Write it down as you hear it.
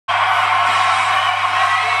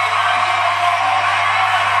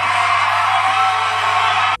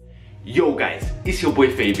it's your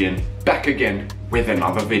boy Fabian, back again with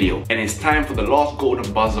another video. And it's time for the last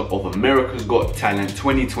golden buzzer of America's Got Talent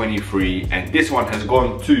 2023, and this one has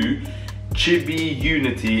gone to Chibi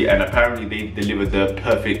Unity, and apparently they delivered the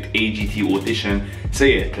perfect AGT audition. So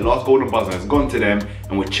yeah, the last golden buzzer has gone to them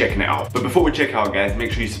and we're checking it out. But before we check it out, guys,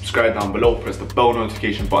 make sure you subscribe down below, press the bell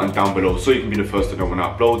notification button down below so you can be the first to know when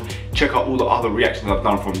I upload. Check out all the other reactions I've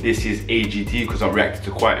done from this year's AGT, because I've reacted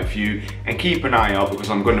to quite a few, and keep an eye out because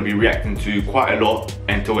I'm going to be reacting to quite a lot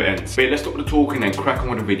until it ends. But let's stop the talking and crack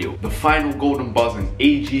on with the video. The final golden buzzer in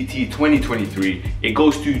AGT 2023, it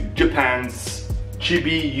goes to Japan's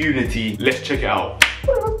Chibi Unity. Let's check it out.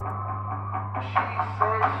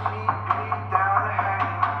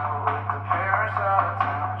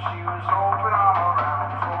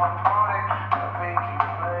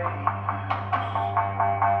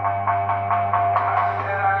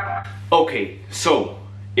 Okay, so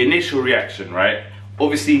initial reaction, right?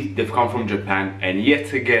 Obviously they've come from Japan, and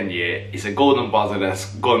yet again, yeah, it's a golden buzzer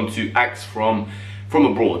that's gone to acts from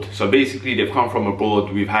abroad. So basically they've come from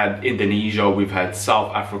abroad. We've had Indonesia, we've had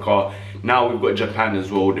South Africa, now we've got Japan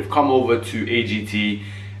as well. They've come over to AGT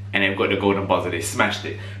and they've got the golden buzzer. They smashed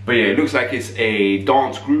it. But yeah, it looks like it's a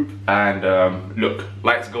dance group, and look,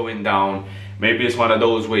 lights going down. Maybe it's one of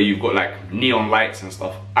those where you've got like neon lights and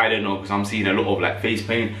stuff. I don't know, because I'm seeing a lot of like face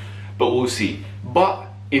paint, but we'll see. But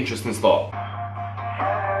interesting start.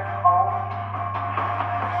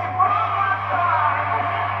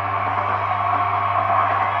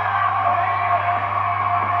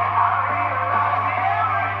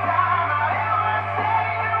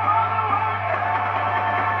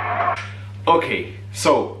 Okay,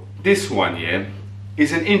 so this one, yeah,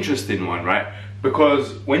 is an interesting one, right?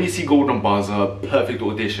 Because when you see golden buzzer, perfect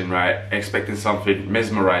audition, right, expecting something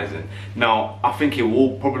mesmerizing. Now, I think it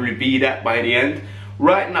will probably be that by the end.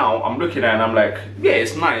 Right now, I'm looking at it and I'm like, yeah,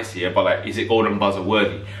 it's nice here, but like, is it golden buzzer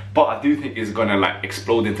worthy? But I do think it's gonna like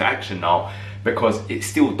explode into action now, because it's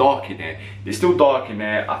still dark in there. It's still dark in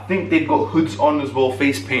there. I think they've got hoods on as well,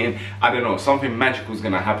 face painting. I don't know, something magical is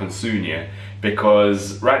gonna happen soon, yeah?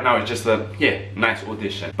 Because right now it's just a, yeah, nice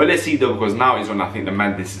audition. But let's see though, because now is when I think the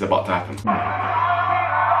madness is about to happen.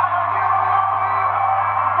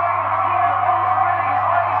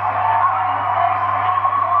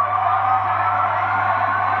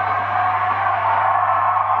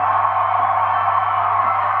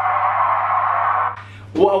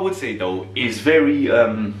 What I would say though is very,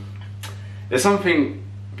 there's something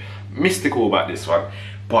mystical about this one,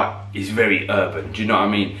 but it's very urban. Do you know what I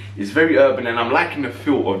mean? It's very urban, and I'm liking the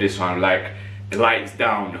feel of this one. Like, the lights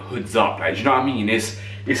down, the hoods up. Like, do you know what I mean? It's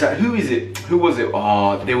like, who is it? Who was it?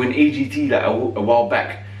 Oh, they were in AGT like a while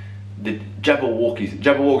back. The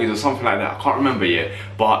Jabberwockies or something like that. I can't remember yet.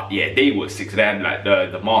 But yeah, they were sick. They had like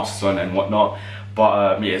the masks on and whatnot.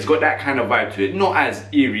 But yeah, it's got that kind of vibe to it. Not as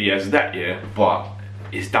eerie as that, yeah, but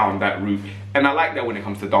it's down that route. And I like that when it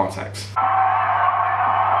comes to dance acts.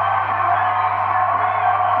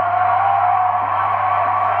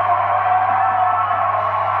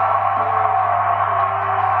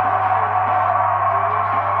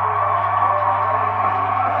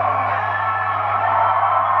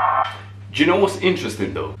 Do you know what's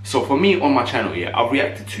interesting though? So for me on my channel, yeah, I've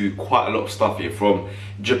reacted to quite a lot of stuff here from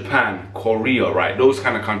Japan, Korea, right? Those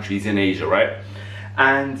kind of countries in Asia, right?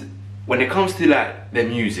 And when it comes to like their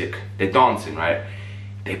music, their dancing, right?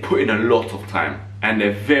 They put in a lot of time, and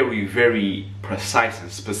they're very, very precise and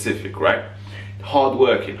specific, right? Hard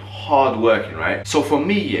working, right? So for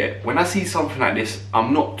me, yeah, when I see something like this,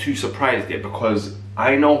 I'm not too surprised yet, because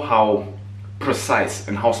I know how precise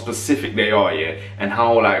and how specific they are, yeah, and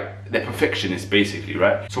how like they're perfectionists basically,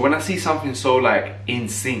 right? So when I see something so like in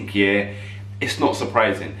sync, yeah, it's not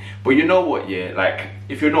surprising. But you know what, yeah, like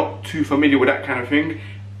if you're not too familiar with that kind of thing,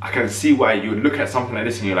 I can see why you would look at something like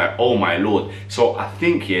this and you're like, oh my lord. So I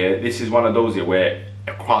think, yeah, this is one of those here where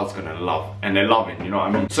a crowd's gonna love, and they're loving, you know what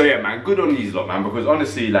I mean? So yeah, man, good on these lot, man, because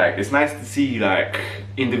honestly, like, it's nice to see like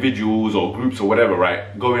individuals or groups or whatever,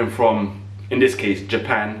 right, going from, in this case,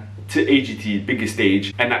 Japan to AGT, biggest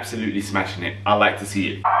stage, and absolutely smashing it. I like to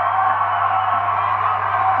see it.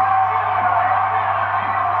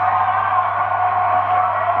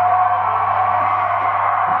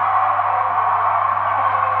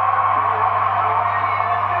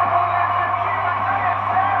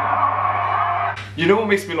 You know what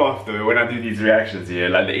makes me laugh though when I do these reactions here,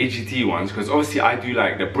 like the AGT ones, because obviously I do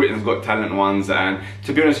like the Britain's Got Talent ones, and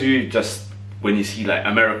to be honest with you, just when you see like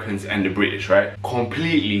Americans and the British, right?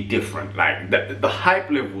 Completely different. Like the hype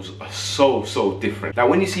levels are so different. Now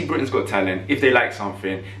when you see Britain's Got Talent, if they like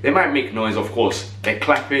something, they might make noise, of course. They're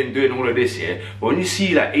clapping, doing all of this here. But when you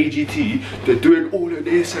see like AGT, they're doing all of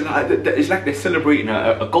this and like, it's like they're celebrating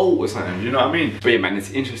a goal or something, you know what I mean? But yeah man,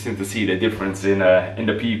 it's interesting to see the difference in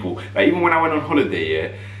the people. Like even when I went on holiday,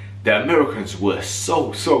 yeah, the Americans were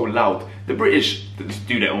so loud. The British just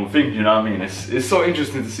do their own thing, you know what I mean? It's so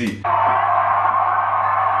interesting to see.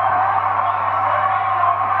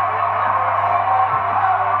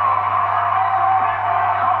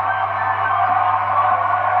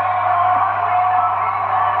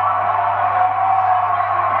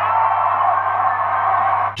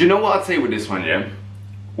 Do you know what I'd say with this one, yeah?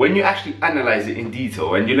 When you actually analyze it in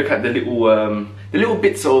detail and you look at the little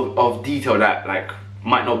bits of detail that like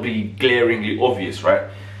might not be glaringly obvious, right?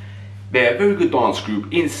 They're a very good dance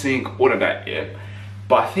group, in sync, all of that, yeah.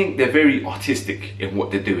 But I think they're very artistic in what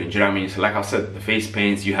they're doing. Do you know what I mean? So like I said, the face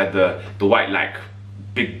paints, you had the white like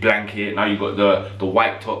big blanket, now you got the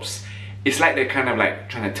white tops. It's like they're kind of like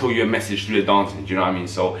trying to tell you a message through the dancing, do you know what I mean?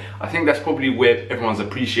 So I think that's probably where everyone's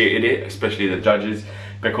appreciated it, especially the judges,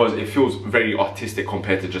 because it feels very artistic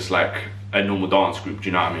compared to just like a normal dance group, do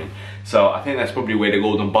you know what I mean? So I think that's probably where the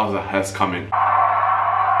golden buzzer has come in.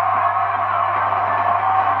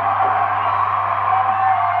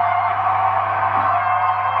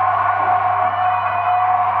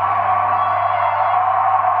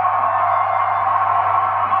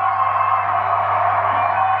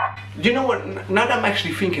 Do you know what, now that I'm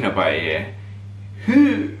actually thinking about it, yeah,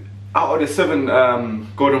 who out of the 7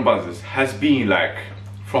 golden buzzers has been like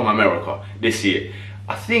from America this year?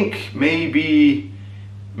 I think maybe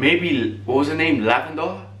what was her name,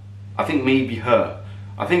 Lavender? I think maybe her.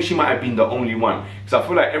 I think she might have been the only one, because I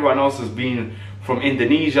feel like everyone else has been from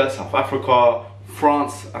Indonesia, South Africa,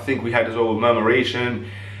 France. I think we had as well with Murmuration.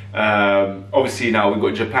 Obviously now we've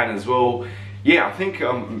got Japan as well. Yeah, I think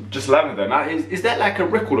just Lavender. Now, is that like a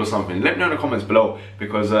record or something? Let me know in the comments below,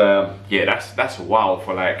 because yeah, that's wild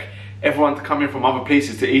for like everyone to come in from other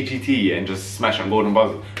places to AGT and just smash on golden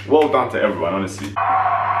buzzer. Well done to everyone, honestly.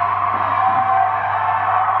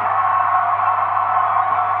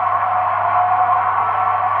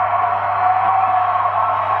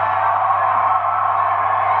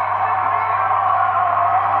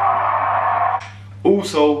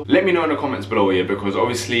 Also, let me know in the comments below here, because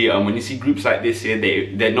obviously when you see groups like this here,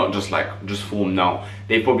 they're not just formed now.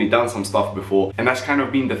 They've probably done some stuff before, and that's kind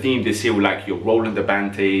of been the theme this year with like your Roland the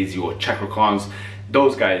Bantes, your Chakra Khans,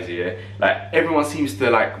 those guys here. Like everyone seems to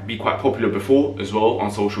like be quite popular before as well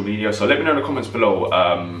on social media. So let me know in the comments below,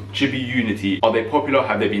 Chibi Unity, are they popular?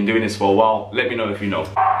 Have they been doing this for a while? Let me know if you know.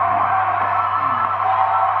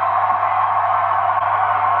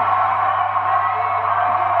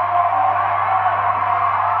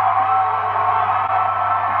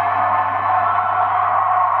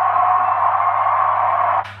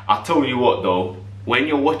 I'll tell you what though, when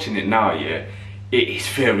you're watching it now, yeah, it is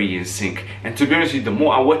very in sync. And to be honest with you, the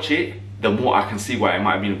more I watch it, the more I can see why it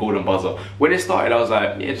might have been a golden buzzer. When it started, I was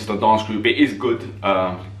like, yeah, just a dance group. It is good,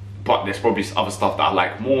 but there's probably other stuff that I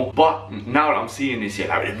like more. But now that I'm seeing this,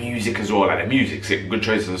 yeah, like the music as well, like the music's a good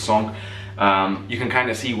choice of the song. You can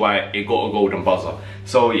kind of see why it got a golden buzzer.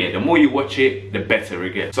 So yeah, the more you watch it, the better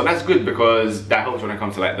it gets. So that's good, because that helps when it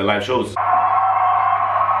comes to like the live shows.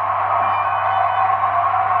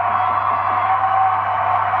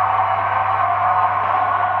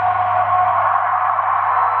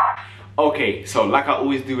 Okay, so like I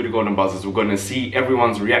always do with the golden buzzers, we're gonna see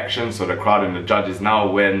everyone's reaction, so the crowd and the judges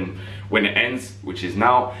now when it ends, which is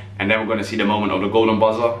now, and then we're gonna see the moment of the golden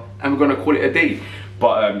buzzer, and we're gonna call it a day.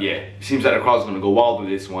 But yeah, it seems like the crowd's gonna go wild with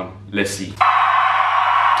this one. Let's see.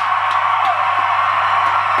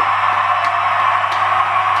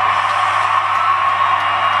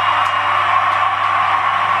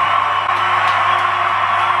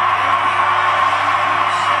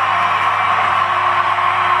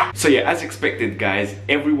 So yeah, as expected guys,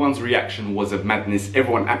 everyone's reaction was of madness.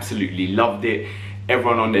 Everyone absolutely loved it.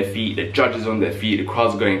 Everyone on their feet, the judges on their feet, the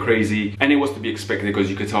crowd's going crazy. And it was to be expected, because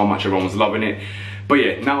you could tell how much everyone was loving it. But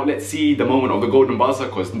yeah, now let's see the moment of the golden buzzer,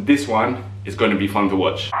 because this one is going to be fun to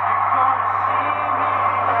watch.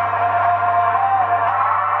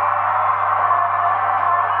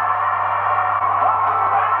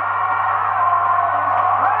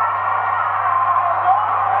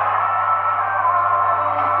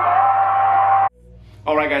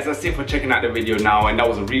 Alright guys, that's it for checking out the video now, and that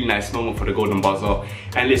was a really nice moment for the golden buzzer.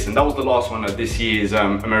 And listen, that was the last one of this year's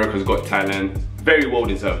America's Got Talent. Very well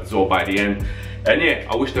deserved as well by the end. And yeah,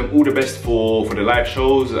 I wish them all the best for the live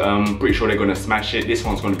shows. Pretty sure they're gonna smash it. This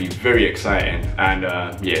one's gonna be very exciting. And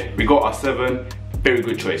yeah, we got our 7. Very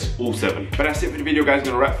good choice, all 7. But that's it for the video, guys. I'm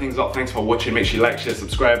gonna wrap things up. Thanks for watching. Make sure you like, share,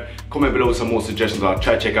 subscribe. Comment below with some more suggestions. I'll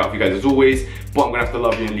try to check out for you guys as always. But I'm gonna have to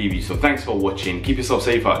love you and leave you. So thanks for watching. Keep yourself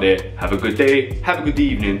safe out there. Have a good day. Have a good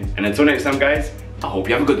evening. And until next time, guys, I hope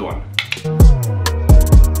you have a good one.